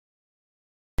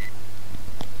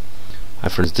Hi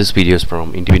friends, this video is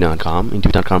from interview.com.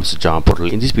 Interview.com is a job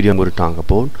portal. In this video I'm going to talk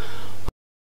about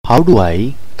how do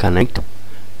I connect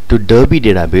to Derby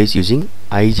database using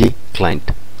IJ client.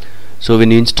 So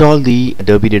when you install the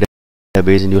Derby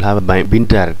database, and you'll have a bin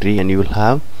directory and you will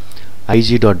have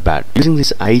ij.bat. Using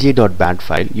this ij.bat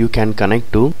file you can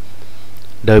connect to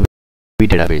Derby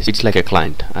database. It's like a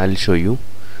client. I'll show you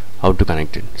how to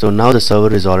connect it. So now the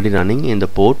server is already running in the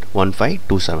port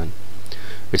 1527.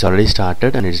 It's already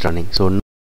started and it's running. So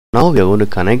now we are going to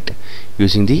connect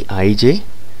using the IJ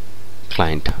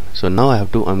client. So now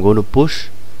I'm going to pull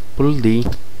the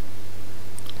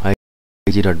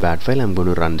ij.bat file. I'm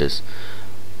going to run this.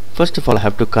 First of all, I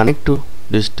have to connect to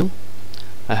this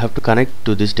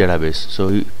database.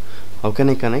 So how can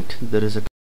I connect? There is a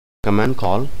command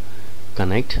called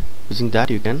connect. Using that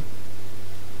you can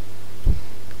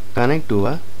connect to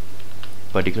a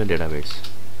particular database.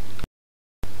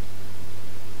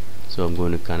 So I'm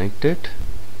going to connect it.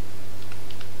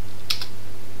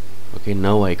 Okay,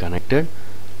 now I connected.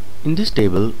 In this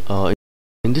table,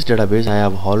 in this database, I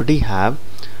already have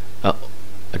a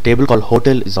table called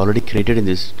hotel is already created in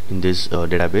this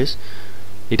database.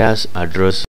 It has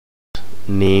address,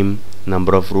 name,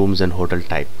 number of rooms, and hotel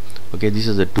type. Okay, this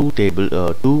is the two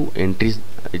entries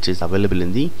which is available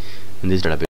in this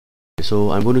database.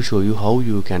 So I'm going to show you how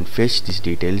you can fetch these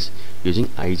details using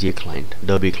IJ client,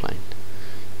 Derby client.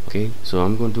 Okay, so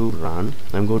I'm going to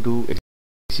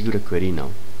execute a query now.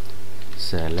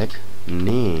 Select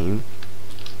name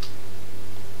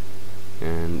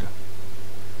and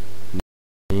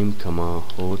name comma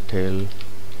hotel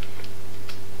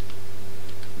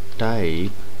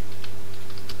type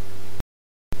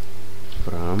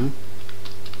from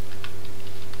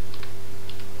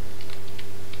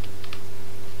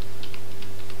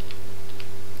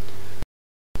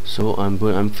so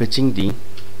I'm fetching the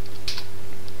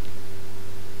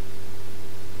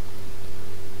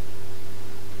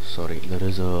there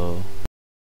is a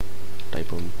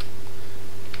typo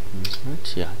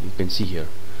mismatch. Yeah, you can see here.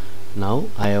 Now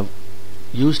I have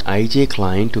used IJ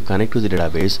client to connect to the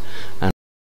database and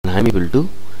I am able to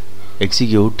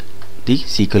execute the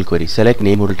SQL query. Select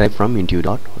name hotel type from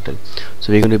interview.hotel.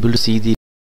 So we are going to be able to see the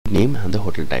name and the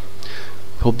hotel type.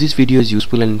 Hope this video is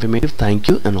useful and informative. Thank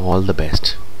you and all the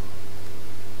best.